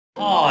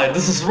Hi,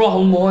 this is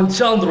Rahul Mohan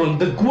Chandran,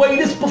 the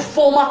greatest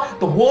performer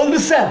the world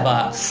has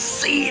ever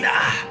seen.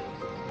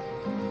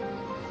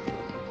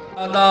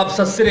 Adab,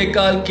 Sat Sri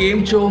Akal,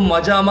 Kem Cho,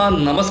 Majama,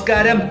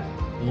 Namaskaram,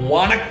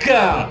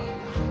 Vanakkam.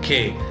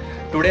 Okay,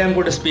 today I'm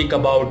going to speak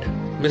about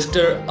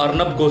Mr.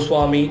 Arnab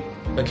Goswami,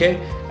 okay,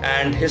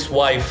 and his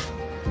wife,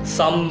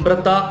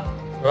 Sambrata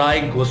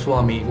Rai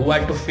Goswami, who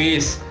had to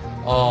face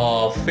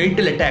a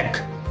fatal attack,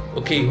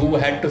 okay, who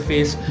had to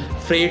face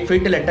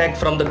fatal attack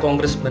from the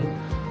congressman.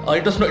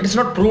 It's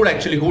not proved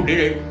actually who did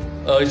it.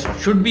 It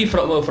should be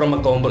from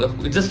a combo.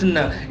 It's just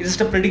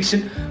a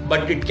prediction,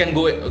 but it can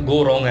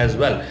go wrong as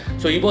well.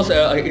 So he was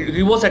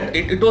at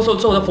it was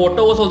also, the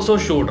photo was also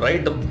showed,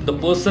 right, the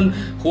person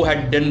who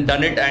had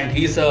done it, and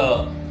he's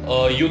a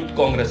youth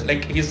congress,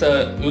 like he's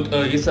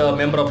a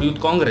member of youth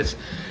congress.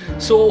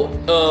 So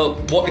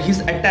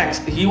his attacks,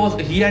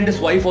 he and his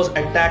wife was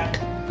attacked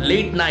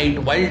late night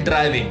while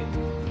driving,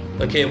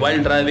 okay, while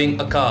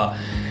driving a car,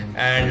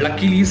 and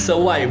luckily he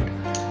survived.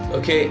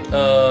 Okay,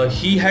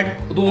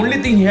 the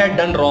only thing he had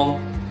done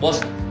wrong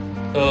was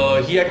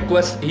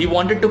he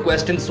wanted to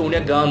question Sonia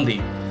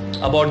Gandhi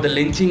about the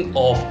lynching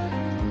of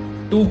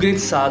two great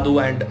sadhu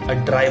and a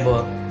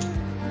driver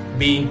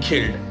being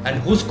killed,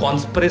 and whose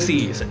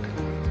conspiracy is it?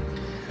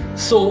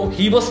 So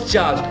he was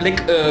charged,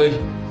 like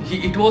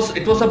it was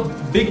a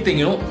big thing,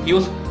 he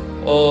was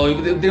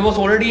there was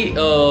already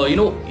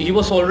he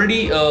was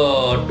already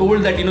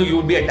told that you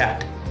would be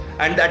attacked,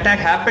 and the attack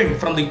happened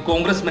from the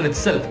congressman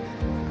itself.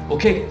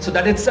 Okay, so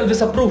that itself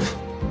is a proof.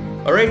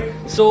 Alright,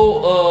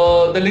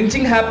 so the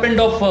lynching happened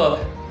of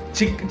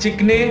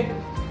Chikne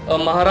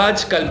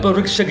Maharaj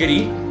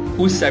Kalpavrikshagiri,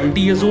 who is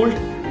 70 years old,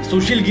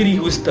 Sushil Giri,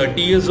 who is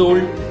 30 years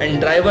old, and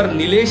driver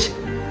Nilesh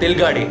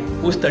Telgade,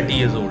 who is 30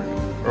 years old.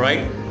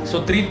 Right,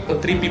 so three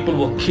people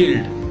were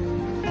killed.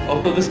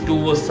 Out of this, two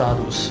were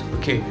sadhus.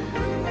 Okay,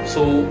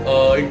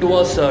 so it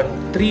was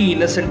three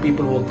innocent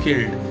people who were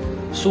killed.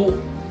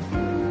 So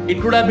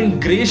it would have been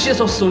gracious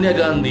of Sonia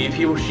Gandhi if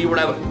she would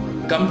have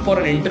come for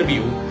an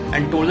interview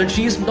and told that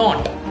she is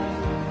not.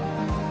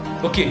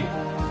 Okay,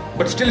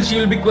 but still she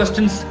will be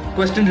questioned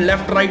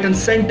left, right and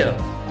center.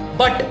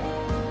 But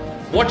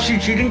what she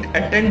didn't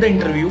attend the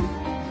interview.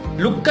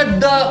 Look at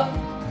the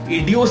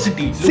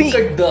idiocy. Look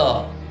at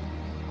the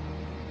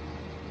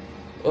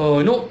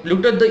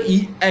look at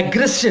the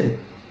aggression.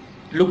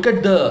 Look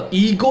at the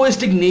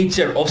egoistic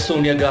nature of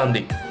Sonia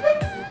Gandhi.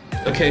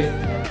 Okay,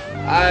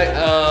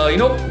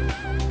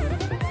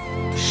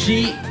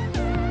 she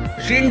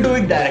didn't do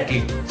it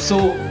directly.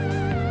 So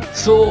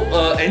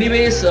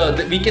anyways,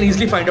 we can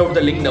easily find out the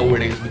link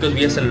nowadays, because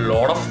we have seen a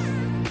lot of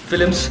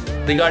films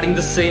regarding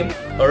the same.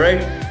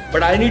 Alright,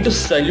 but I need to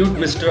salute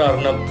Mr.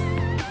 Arnab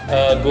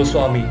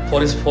Goswami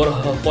for his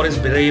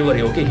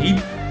bravery. Okay,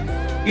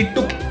 it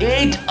took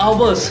 8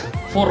 hours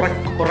for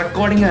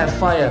recording a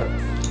FIR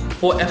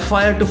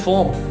to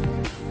form,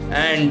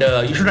 and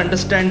you should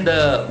understand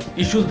the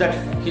issues that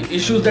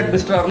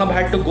Mr. Arnab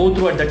had to go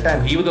through at that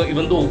time.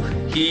 Even though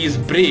he is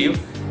brave,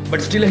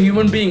 but still a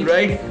human being,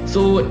 right?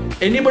 So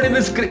anybody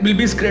will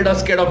be scared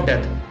of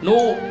death.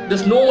 No,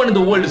 there's no one in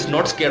the world is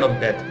not scared of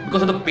death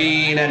because of the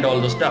pain and all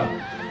those stuff.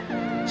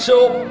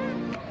 So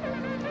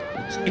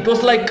it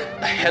was like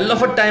a hell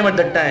of a time at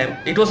that time.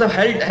 It was a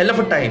hell of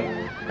a time,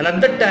 and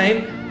at that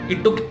time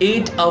it took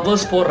 8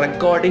 hours for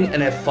recording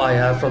an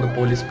FIR from the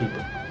police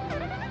people.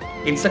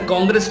 It's a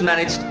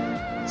Congress-managed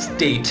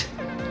state.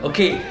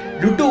 Okay,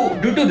 due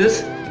to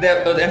this,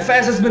 the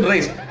FIR has been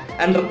raised,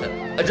 and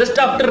just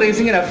after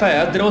raising an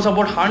FIR, there was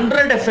about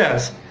 100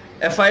 FIRs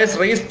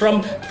raised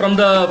from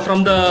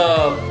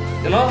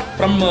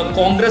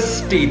Congress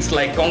states,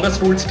 like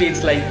Congress-ruled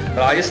states like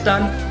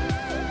Rajasthan,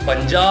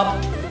 Punjab,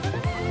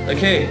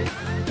 okay,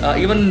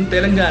 even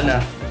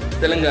Telangana,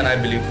 I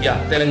believe,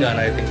 yeah, Telangana,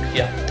 I think,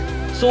 yeah.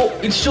 So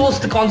it shows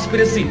the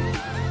conspiracy.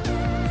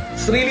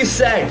 It's really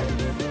sad.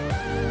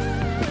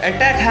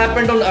 Attack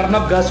happened on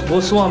Arnab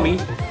Goswami.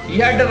 He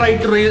had the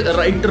right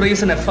to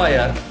raise an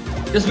FIR.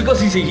 Just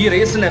because he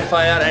raised an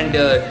FIR, and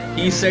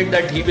he said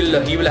that he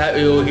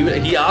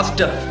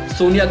asked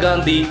Sonia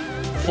Gandhi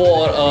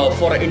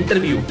for an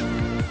interview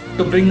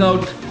to bring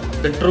out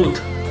the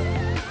truth.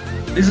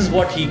 This is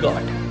what he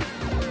got.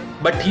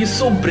 But he's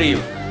so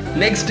brave.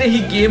 Next day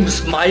he came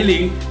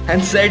smiling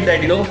and said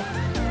that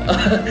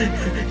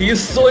he is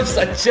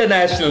such a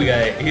national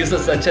guy. He is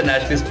such a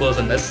nationalist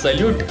person. I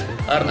salute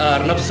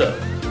Arnab sir,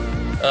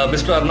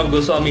 Mr. Arnab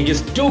Goswami. He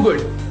is too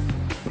good.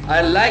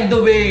 I like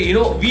the way,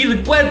 we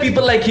require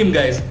people like him,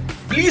 guys.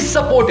 Please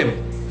support him.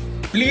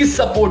 Please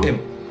support him.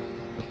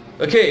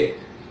 Okay.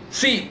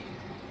 See,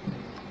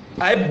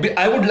 I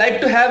would like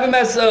to have him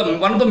as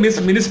one of the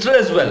minister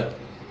as well.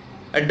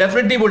 I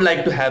definitely would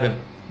like to have him,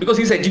 because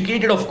he's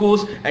educated, of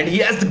course, and he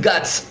has the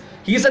guts.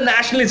 He is a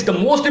nationalist, the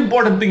most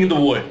important thing in the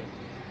world.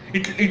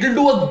 It will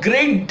do a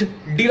great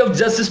deal of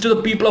justice to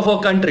the people of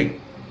our country.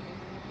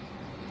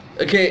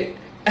 Okay.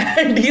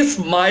 And he's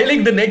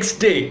smiling the next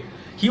day.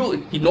 He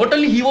not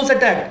only he was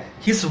attacked,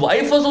 his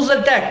wife was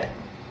also attacked.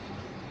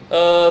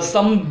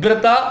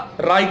 Sambrata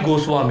Rai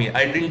Goswami.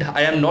 I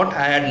had not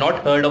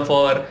heard of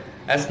her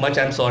as much.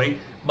 I'm sorry,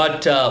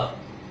 but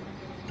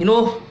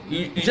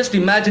you just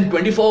imagine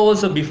 24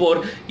 hours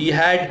before he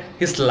had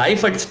his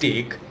life at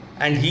stake,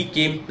 and he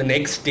came the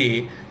next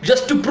day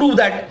just to prove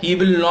that he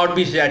will not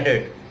be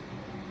shattered.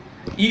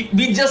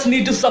 We just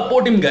need to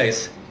support him,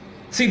 guys.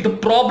 See, the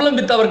problem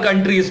with our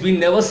country is we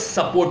never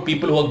support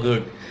people who are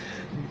good.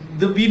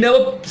 We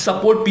never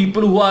support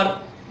people who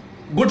are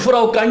good for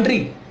our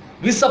country.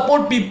 We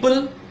support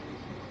people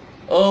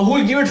who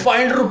will give it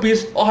 500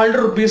 rupees or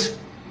 100 rupees,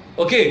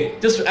 okay,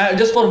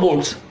 just for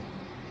votes.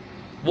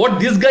 What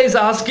this guy is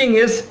asking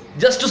is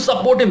just to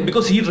support him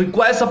because he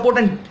requires support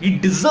and he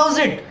deserves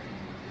it.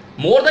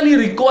 More than he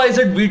requires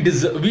it,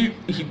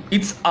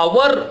 it's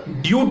our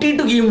duty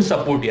to give him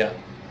support. Yeah.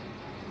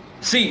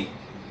 See,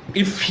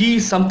 if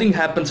something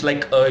happens,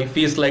 like if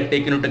he is like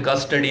taken into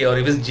custody or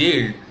if he's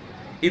jailed,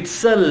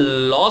 it's a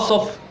loss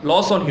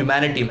on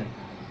humanity, man.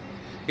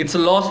 It's a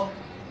loss.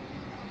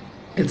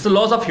 It's a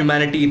loss of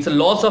humanity. It's a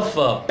loss of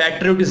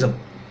patriotism.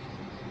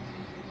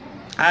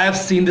 I have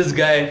seen this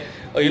guy,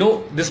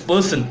 this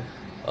person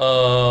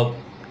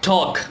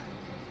talk,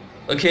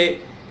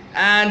 okay,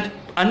 and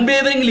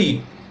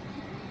unwaveringly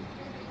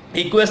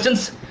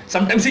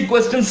sometimes he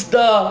questions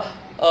the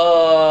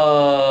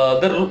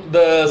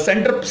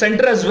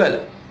center as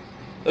well,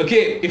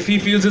 okay. If he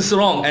feels it's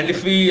wrong, and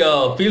if he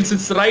feels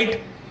it's right,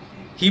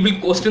 he will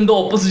question the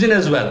opposition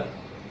as well,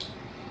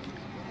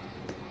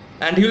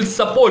 and he will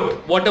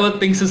support whatever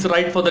thinks is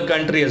right for the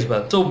country as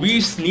well. So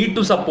we need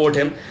to support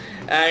him,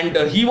 and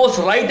he was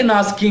right in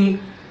asking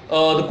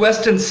the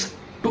questions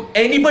to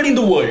anybody in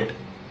the world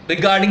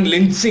regarding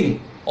lynching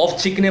of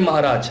Chikne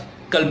Maharaj,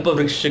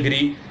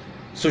 Kalpavrikshagiri,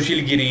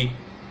 Sushil Giri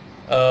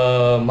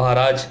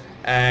Maharaj,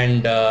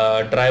 and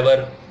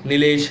driver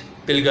Nilesh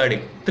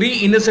Pilgadi. Three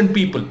innocent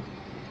people,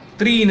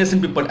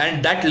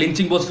 and that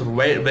lynching was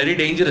very, very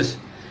dangerous.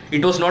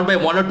 It was not by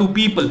one or two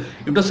people.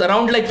 It was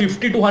around like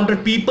 50 to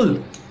 100 people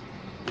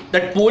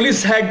that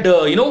police had,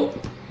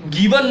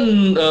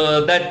 given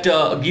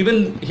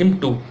him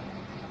to,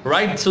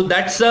 right? So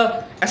that's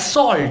a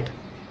assault,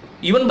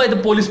 even by the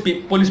police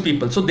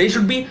people. So they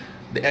should be.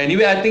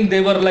 Anyway, I think they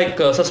were like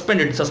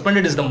suspended.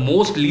 Suspended is the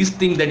most least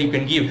thing that you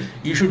can give.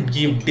 You should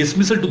give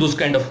dismissal to those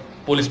kind of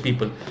police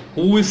people.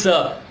 Who is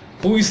a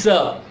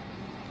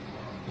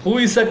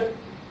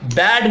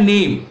bad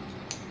name.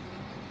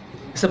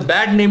 It's a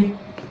bad name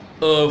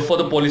for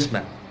the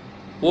policeman.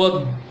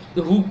 Who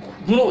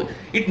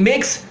it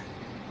makes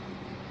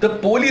the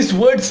police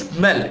words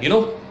smell.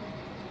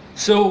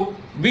 So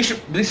we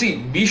should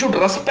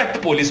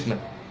respect policemen,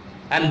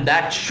 and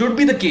that should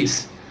be the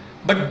case.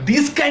 But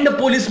these kind of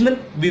policemen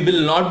we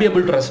will not be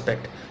able to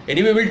respect.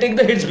 Anyway, we'll take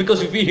the hits,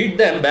 because if we hit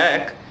them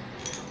back,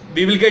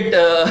 we will get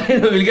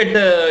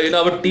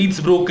our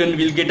teeth broken,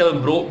 we'll get our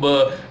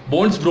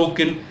bones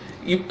broken.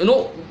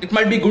 It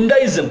might be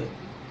Gundaism,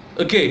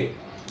 okay.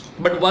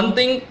 But one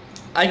thing,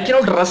 I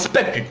cannot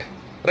respect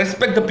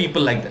the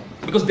people like that,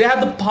 because they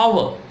have the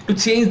power to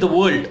change the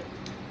world.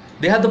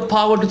 They have the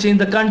power to change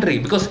the country,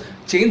 because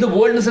change the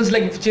world in the sense,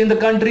 like, if you change the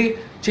country,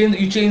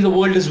 you change the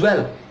world as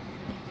well,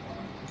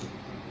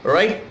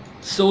 right?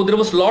 So there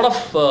was a lot of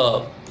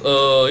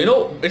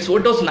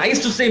it was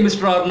nice to say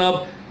Mr.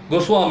 Arnab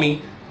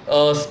Goswami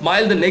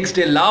smiled the next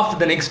day, laughed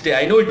the next day.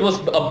 I know it was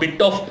a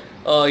bit of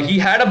he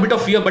had a bit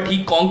of fear, but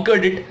he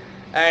conquered it,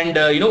 and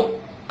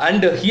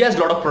and he has a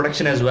lot of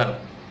protection as well.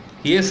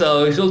 He's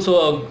also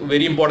a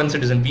very important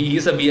citizen. He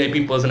is a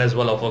VIP person as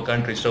well of our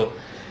country, so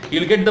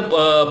he'll get the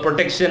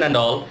protection and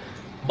all.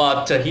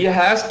 But he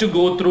has to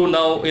go through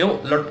now,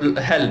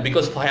 hell,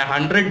 because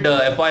 100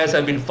 FIRs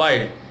have been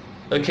filed,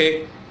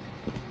 okay.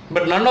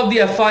 But none of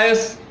the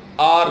FIRs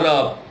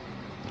are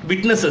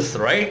witnesses,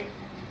 right?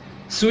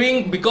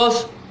 Suing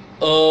because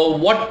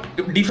what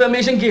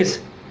defamation case?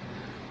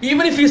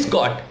 Even if he's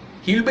caught,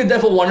 he'll be there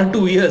for 1 or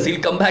 2 years.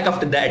 He'll come back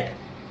after that.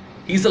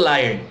 He's a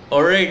lion,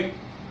 all right.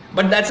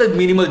 But that's a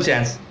minimal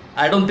chance.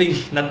 I don't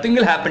think nothing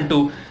will happen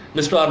to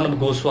Mr. Arnab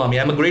Goswami.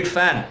 I'm a great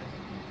fan.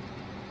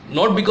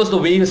 Not because of the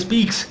way he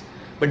speaks,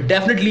 but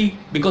definitely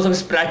because of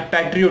his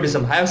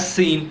patriotism. I have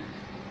seen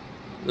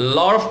a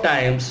lot of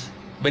times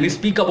when he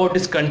speaks about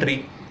his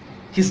country,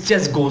 his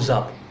chest goes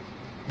up,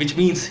 which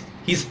means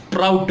he's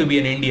proud to be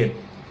an Indian.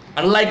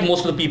 Unlike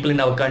most of the people in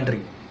our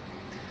country.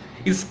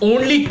 It's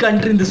only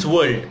country in this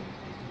world,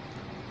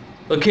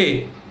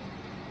 okay,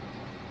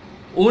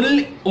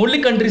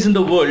 only country in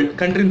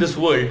this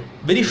world,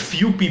 very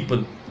few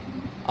people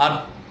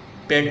are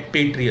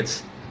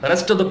patriots. The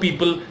rest of the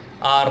people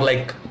are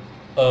like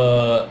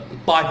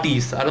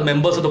parties, are the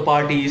members of the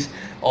parties,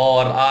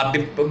 or are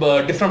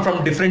different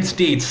from different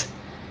states.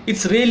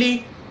 It's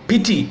really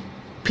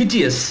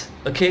piteous,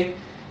 okay.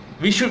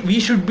 We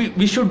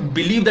should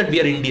believe that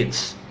we are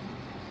Indians.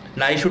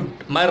 And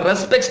my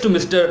respects to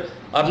Mr.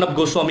 Arnab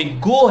Goswami.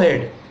 Go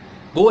ahead,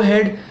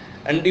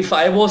 and if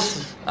I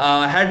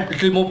had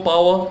little more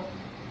power,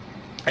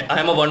 I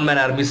am a one-man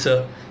army,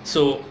 sir.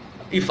 So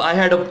if I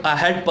had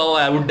power,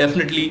 I would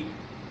definitely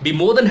be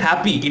more than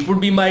happy. It would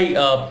be my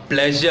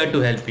pleasure to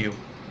help you,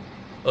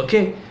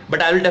 okay.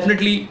 But I will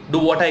definitely do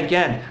what I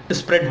can to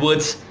spread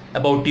words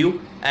about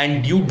you,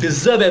 and you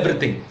deserve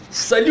everything.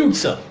 Salute,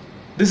 sir.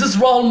 This is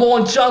Rahul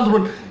Mohan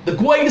Chandran, the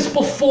greatest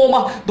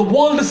performer the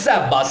world has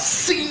ever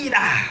seen.